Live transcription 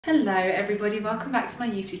Hello everybody, welcome back to my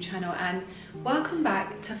YouTube channel and welcome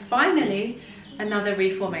back to finally another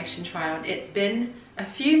Reformation try on. It's been a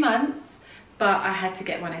few months, but I had to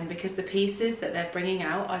get one in because the pieces that they're bringing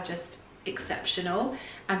out are just exceptional,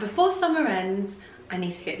 and before summer ends I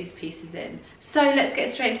need to get these pieces in. So let's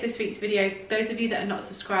get straight into this week's video. Those of you that are not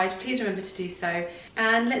subscribed, please remember to do so,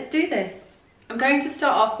 and let's do this. I'm going to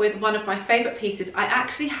start off with one of my favourite pieces. I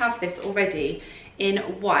actually have this already in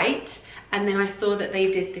white, and then I saw that they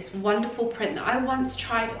did this wonderful print that I once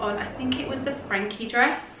tried on. I think it was the Frankie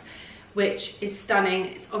dress, which is stunning.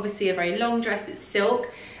 It's obviously a very long dress, it's silk.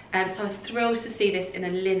 So I was thrilled to see this in a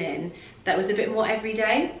linen that was a bit more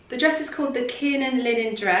everyday. The dress is called the CANON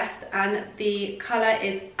linen dress and the colour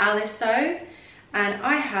is Aliso, and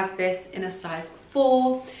I have this in a size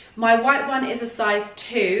 4. My white one is a size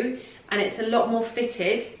 2 and it's a lot more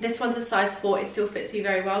fitted. This one's a size 4, it still fits me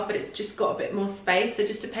very well, but it's just got a bit more space, so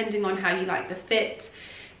just depending on how you like the fit.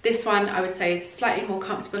 This one I would say is slightly more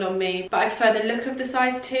comfortable on me, but I prefer the look of the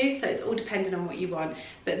size 2, so it's all dependent on what you want.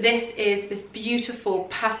 But this is this beautiful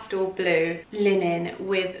pastel blue linen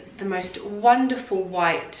with the most wonderful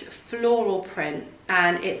white floral print,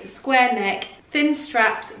 and it's a square neck, thin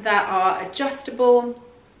straps that are adjustable.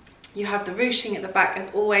 You have the ruching at the back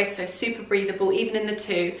as always, so super breathable. Even in the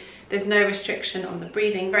 2, there's no restriction on the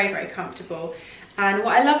breathing, very, very comfortable. And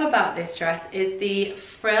what I love about this dress is the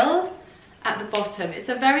frill at the bottom. It's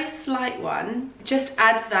a very slight one, it just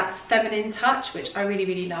adds that feminine touch, which I really,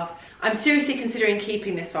 really love. I'm seriously considering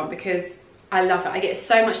keeping this one because I love it. I get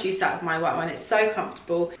so much use out of my white one. It's so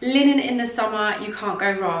comfortable. Linen in the summer, you can't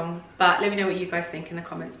go wrong. But let me know what you guys think in the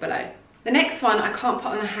comments below. The next one I can't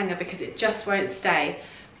put on a hanger because it just won't stay,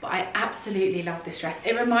 but I absolutely love this dress.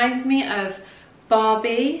 It reminds me of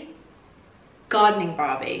Barbie, gardening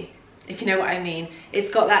Barbie, if you know what I mean. It's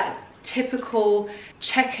got that typical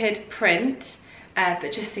checkered print,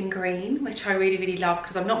 but just in green, which I really, really love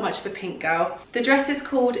because I'm not much of a pink girl. The dress is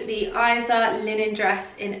called the Isa linen dress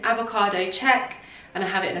in avocado check, and I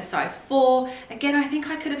have it in a size 4. Again, I think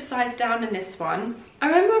I could have sized down in this one. I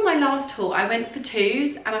remember on my last haul I went for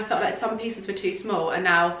 2s and I felt like some pieces were too small, and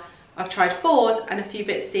now I've tried 4s and a few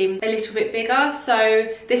bits seem a little bit bigger. So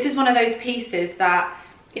this is one of those pieces that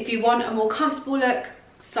if you want a more comfortable look,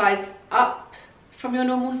 size up from your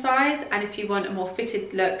normal size, and if you want a more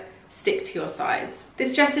fitted look, stick to your size.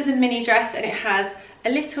 This dress is a mini dress and it has a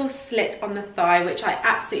little slit on the thigh, which I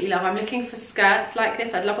absolutely love. I'm looking for skirts like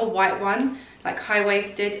this. I'd love a white one, like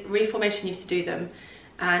high-waisted. Reformation used to do them,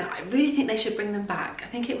 and I really think they should bring them back. I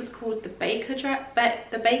think it was called the Baker dress,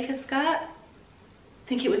 the Baker skirt. I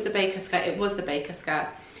think it was the Baker skirt. It was the Baker skirt.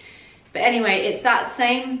 But anyway, it's that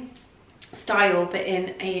same style but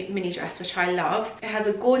in a mini dress, which I love. It has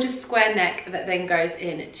a gorgeous square neck that then goes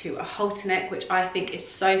into a halter neck, which I think is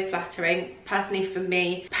so flattering. Personally for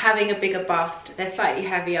me, having a bigger bust, they're slightly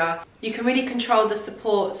heavier. You can really control the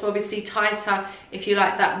support, so obviously tighter if you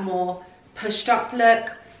like that more pushed up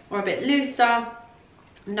look, or a bit looser,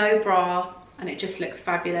 no bra, and it just looks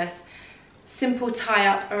fabulous. Simple tie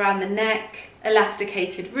up around the neck,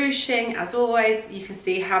 elasticated ruching as always. You can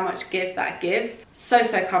see how much give that gives. So,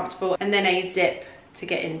 so comfortable. And then a zip to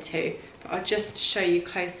get into. But I'll just show you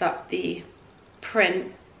close up the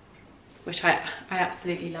print, which I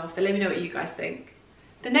absolutely love. But let me know what you guys think.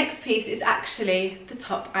 The next piece is actually the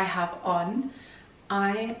top I have on.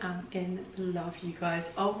 I am in love, you guys.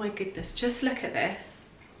 Oh my goodness, just look at this.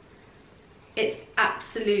 It's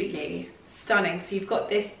absolutely stunning. So you've got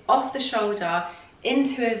this off the shoulder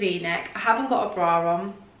into a v-neck. I haven't got a bra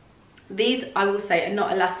on. These, I will say, are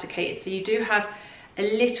not elasticated, so you do have a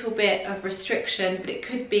little bit of restriction, but it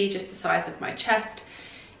could be just the size of my chest.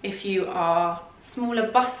 If you are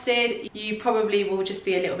smaller busted, you probably will just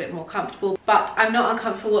be a little bit more comfortable, but I'm not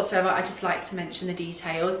uncomfortable whatsoever. I just like to mention the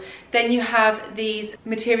details. Then you have these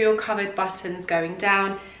material covered buttons going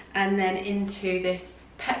down and then into this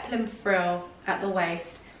peplum frill at the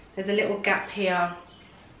waist. There's a little gap here.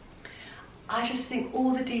 I just think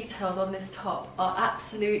all the details on this top are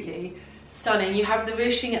absolutely stunning. You have the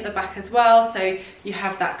ruching at the back as well, so you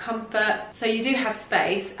have that comfort. So you do have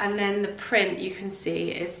space, and then the print you can see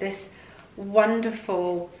is this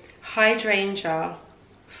wonderful hydrangea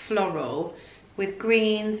floral with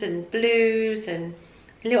greens and blues and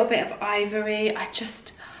a little bit of ivory. I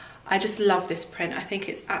just love this print. I think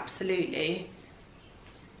it's absolutely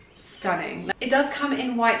stunning. It does come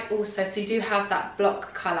in white also, so you do have that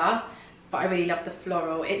block colour, but I really love the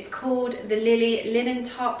floral. It's called the Lily linen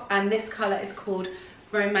top, and this colour is called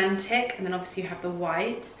Romantic, and then obviously you have the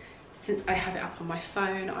white. Since I have it up on my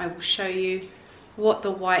phone, I will show you what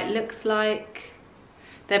the white looks like.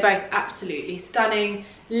 They're both absolutely stunning.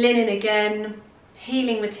 Linen again,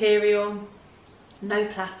 healing material, no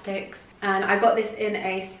plastics. And I got this in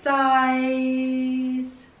a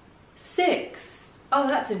size 6. Oh,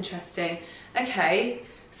 that's interesting. Okay,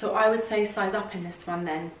 so I would say size up in this one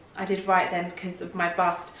then. I did right then because of my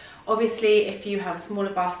bust. Obviously, if you have a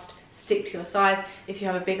smaller bust, stick to your size. If you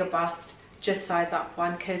have a bigger bust, just size up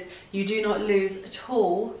one, because you do not lose at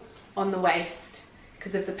all on the waist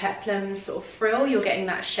because of the peplum sort of frill. You're getting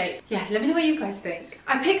that shape. Yeah, let me know what you guys think.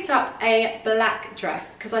 I picked up a black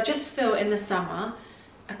dress because I just feel in the summer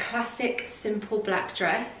a classic simple black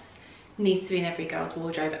dress needs to be in every girl's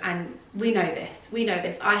wardrobe, and we know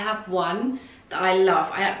this. I have one that I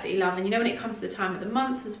love, I absolutely love, and you know, when it comes to the time of the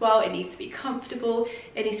month as well, it needs to be comfortable,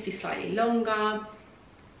 it needs to be slightly longer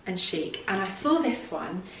and chic. And I saw this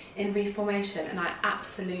one in Reformation and I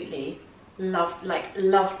absolutely love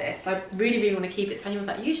this. I really want to keep it. Tanya was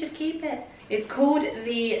like, you should keep it. It's called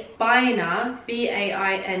the Baina,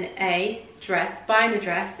 B-A-I-N-A dress, Baina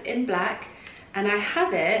dress in black, and I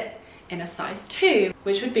have it in a size 2,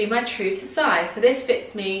 which would be my true to size. So this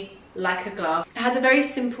fits me like a glove. It has a very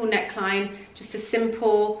simple neckline, just a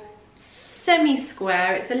simple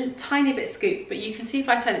semi-square. It's a tiny bit scooped, but you can see if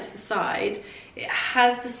I turn it to the side, it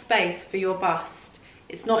has the space for your bust.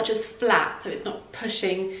 It's not just flat, so it's not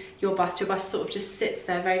pushing your bust. Your bust sort of just sits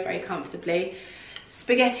there very comfortably.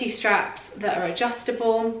 Spaghetti straps that are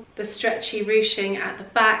adjustable, the stretchy ruching at the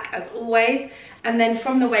back as always, and then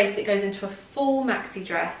from the waist it goes into a full maxi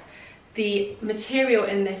dress. The material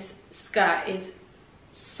in this skirt is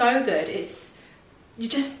so good. You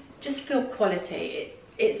just feel quality.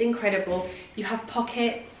 It's incredible. You have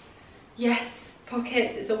pockets. Yes,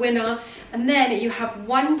 pockets. It's a winner. And then you have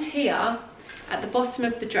one tier at the bottom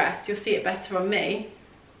of the dress. You'll see it better on me.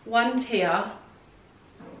 One tier,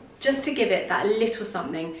 just to give it that little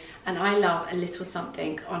something. And I love a little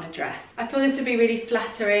something on a dress. I feel this would be really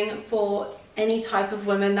flattering for any type of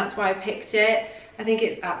woman. That's why I picked it. I think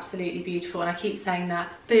it's absolutely beautiful, and I keep saying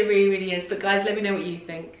that, but it really is. But guys, let me know what you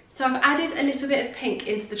think. So I've added a little bit of pink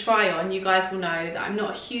into the try on. You guys will know that I'm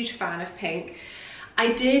not a huge fan of pink.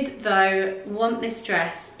 I did though want this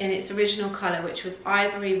dress in its original colour, which was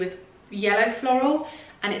ivory with yellow floral,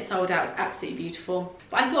 and it sold out. It's absolutely beautiful.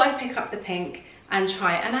 But I thought I'd pick up the pink and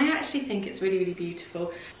try it, and I actually think it's really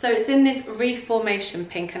beautiful. So it's in this Reformation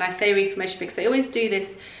pink, and I say Reformation pink because they always do this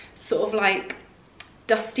sort of like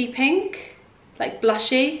dusty pink, like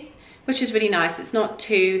blushy, which is really nice. It's not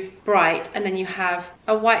too bright, and then you have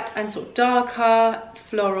a white and sort of darker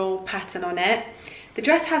floral pattern on it. The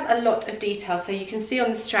dress has a lot of detail, so you can see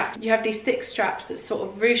on the straps you have these thick straps that sort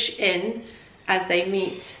of ruche in as they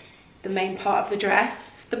meet the main part of the dress.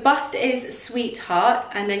 The bust is sweetheart,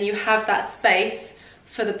 and then you have that space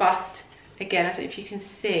for the bust. Again, I don't know if you can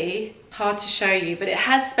see, it's hard to show you, but it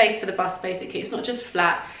has space for the bust basically. It's not just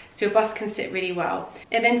flat, so your bust can sit really well.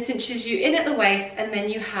 It then cinches you in at the waist, and then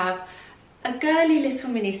you have a girly little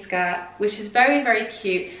mini skirt, which is very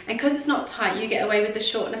cute. And because it's not tight, you get away with the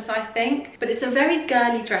shortness, I think. But it's a very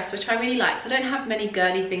girly dress, which I really like. So I don't have many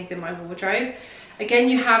girly things in my wardrobe. Again,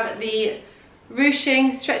 you have the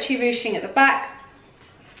ruching, stretchy ruching at the back.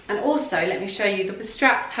 And also, let me show you, the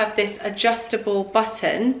straps have this adjustable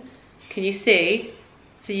button. Can you see?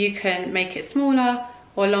 So you can make it smaller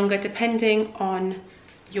or longer depending on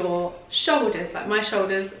your shoulders. Like my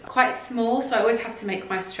shoulders are quite small, so I always have to make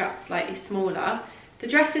my straps slightly smaller. The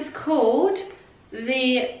dress is called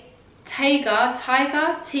the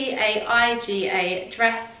Taiga, T-A-I-G-A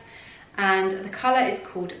dress, and the colour is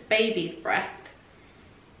called Baby's Breath.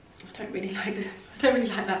 I don't really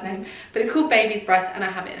like that name, but it's called Baby's Breath, and I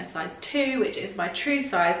have it in a size 2, which is my true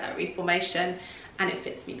size at Reformation, and it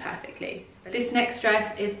fits me perfectly. This next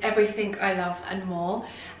dress is everything I love and more.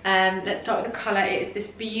 Let's start with the colour. It is this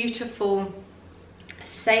beautiful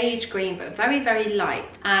sage green, but very light,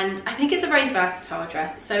 and I think it's a very versatile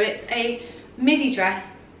dress. So it's a midi dress,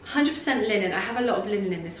 100% linen. I have a lot of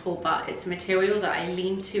linen in this haul, but it's a material that I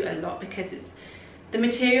lean to a lot because it's the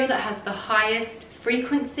material that has the highest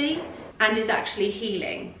frequency and is actually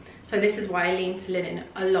healing. So this is why I lean to linen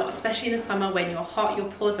a lot, especially in the summer when you're hot,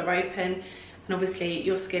 your pores are open, and obviously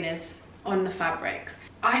your skin is on the fabrics.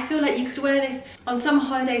 I feel like you could wear this on some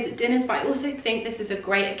holidays at dinners, but I also think this is a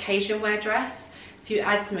great occasion wear dress. If you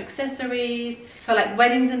add some accessories for like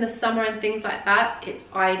weddings in the summer and things like that, it's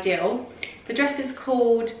ideal. The dress is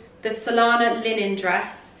called the Solana linen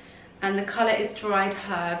dress, and the colour is dried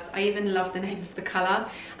herbs. I even love the name of the colour,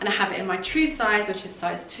 and I have it in my true size, which is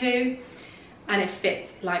size 2, and it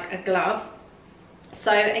fits like a glove.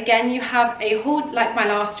 So again, you have a halter, like my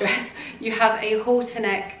last dress, you have a halter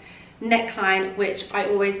neck neckline, which I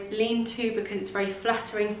always lean to because it's very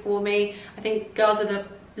flattering for me. I think girls with a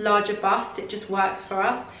larger bust, it just works for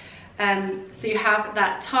us. So you have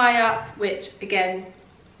that tie up, which again,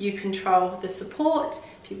 you control the support.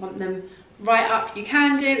 If you want them right up, you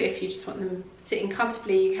can do. If you just want them sitting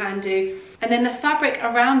comfortably, you can do. And then the fabric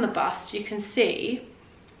around the bust, you can see,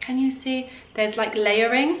 can you see? There's like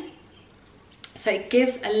layering. So it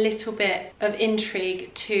gives a little bit of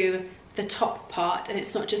intrigue to the top part, and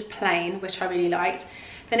it's not just plain, which I really liked.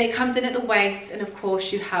 Then it comes in at the waist, and of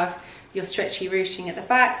course you have your stretchy ruching at the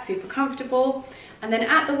back, super comfortable. And then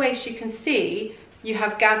at the waist you can see you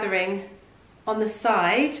have gathering on the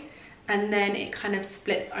side, and then it kind of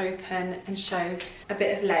splits open and shows a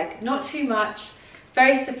bit of leg. Not too much,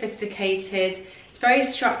 very sophisticated, it's very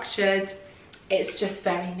structured, it's just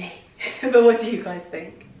very me. But what do you guys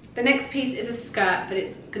think? The next piece is a skirt, but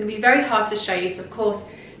it's going to be very hard to show you, so of course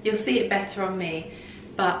you'll see it better on me.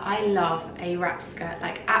 But I love a wrap skirt,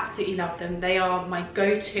 like absolutely love them. They are my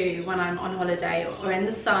go-to when I'm on holiday or in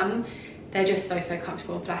the sun. They're just so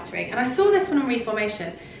comfortable and flattering. And I saw this one on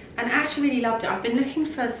Reformation and actually really loved it. I've been looking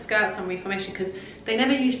for skirts on Reformation because they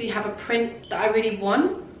never usually have a print that I really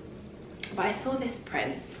want. But I saw this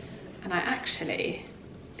print and I actually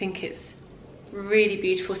think it's really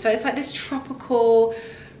beautiful. So it's like this tropical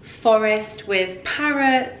forest with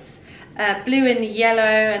parrots, blue and yellow,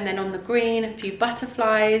 and then on the green a few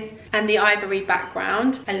butterflies and the ivory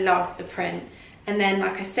background. I love the print. And then,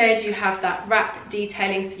 like I said, you have that wrap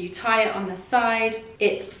detailing, so you tie it on the side.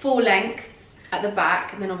 It's full length at the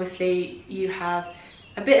back, and then obviously you have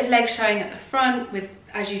a bit of leg showing at the front, with,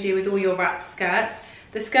 as you do with all your wrap skirts.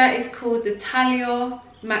 The skirt is called the Tailleur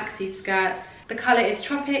Maxi Skirt. The colour is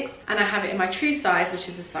Tropics, and I have it in my true size, which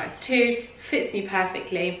is a size 2. Fits me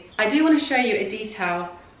perfectly. I do want to show you a detail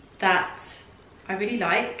that I really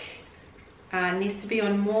like and needs to be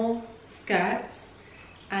on more skirts,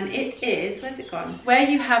 and it is, where's it gone? Where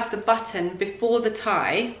you have the button before the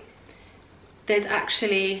tie, there's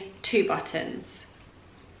actually 2 buttons.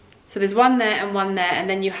 So there's one there, and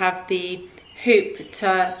then you have the hoop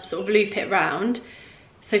to sort of loop it round.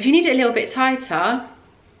 So if you need it a little bit tighter,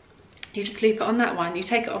 you just loop it on that one. You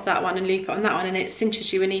take it off that one and loop it on that one, and it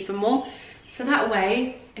cinches you in even more. So that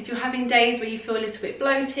way, if you're having days where you feel a little bit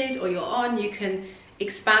bloated or you're on, you can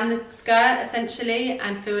expand the skirt essentially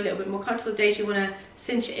and feel a little bit more comfortable. Days you want to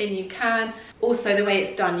cinch it in, you can. Also, the way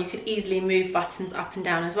it's done, you could easily move buttons up and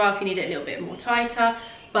down as well if you need it a little bit more tighter.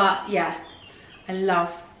 But yeah, I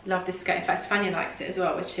love this skirt. In fact, Stefania likes it as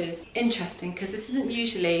well, which is interesting because this isn't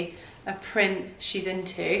usually a print she's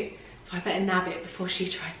into, so I better nab it before she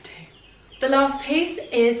tries to. The last piece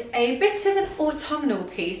is a bit of an autumnal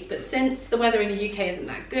piece, but since the weather in the UK isn't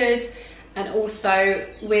that good, and also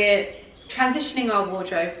we're transitioning our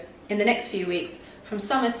wardrobe in the next few weeks from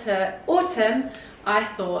summer to autumn, I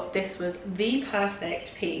thought this was the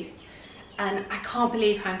perfect piece. And I can't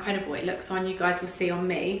believe how incredible it looks on. You guys will see on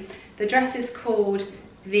me. The dress is called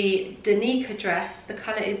the Danica dress. The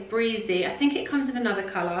colour is Breezy. I think it comes in another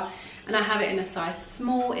colour, and I have it in a size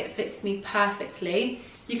small. It fits me perfectly.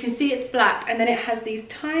 You can see it's black, and then it has these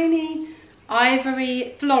tiny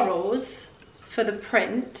ivory florals for the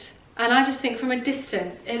print. And I just think from a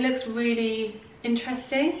distance, it looks really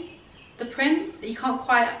interesting. The print, you can't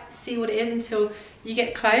quite see what it is until you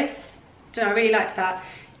get close. I really liked that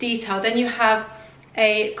detail. Then you have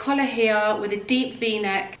a collar here with a deep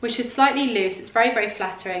V-neck, which is slightly loose. It's very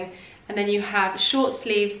flattering. And then you have short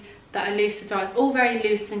sleeves that are loose as well. It's all very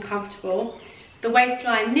loose and comfortable. The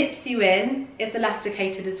waistline nips you in, it's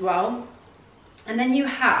elasticated as well. And then you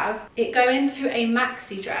have it go into a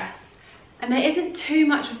maxi dress, and there isn't too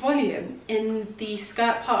much volume in the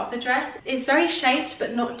skirt part of the dress. It's very shaped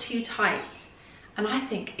but not too tight, and I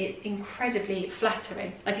think it's incredibly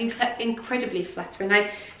flattering, like incredibly flattering. I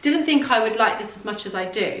didn't think I would like this as much as I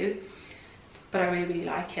do, but I really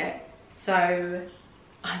like it. So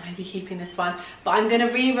I may be keeping this one, but I'm going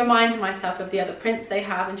to remind myself of the other prints they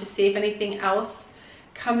have and just see if anything else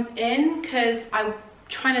comes in, because I'm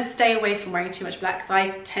trying to stay away from wearing too much black because I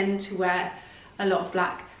tend to wear a lot of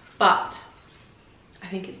black, but I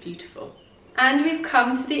think it's beautiful. And we've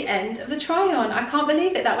come to the end of the try on. I can't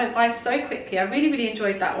believe it, that went by so quickly. I really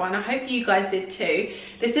enjoyed that one. I hope you guys did too.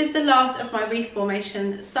 This is the last of my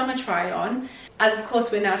Reformation Summer Try On, as of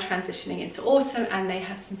course we're now transitioning into autumn, and they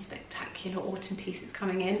have some spectacular autumn pieces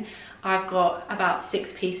coming in. I've got about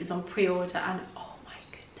 6 pieces on pre-order, and oh my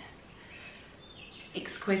goodness,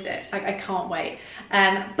 exquisite. Like, I can't wait.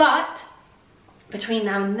 But between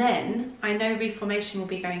now and then, I know Reformation will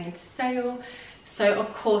be going into sale. So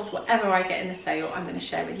of course, whatever I get in the sale, I'm going to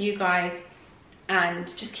share with you guys. And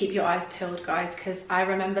just keep your eyes peeled, guys, because I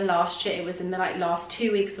remember last year, it was in the last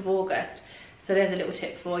 2 weeks of August, So there's a little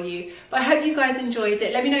tip for you. But I hope you guys enjoyed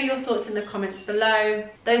it. Let me know your thoughts in the comments below.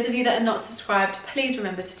 Those of you that are not subscribed, please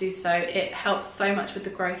remember to do so. It helps so much with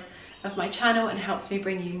the growth of my channel and helps me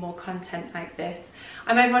bring you more content like this.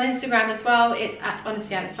 I'm over on Instagram as well. It's at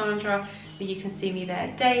Honestly Alessandra, where you can see me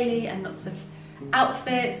there daily and lots of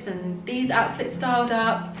outfits and these outfits styled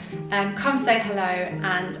up. Come say hello,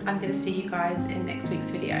 and I'm going to see you guys in next week's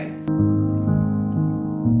video.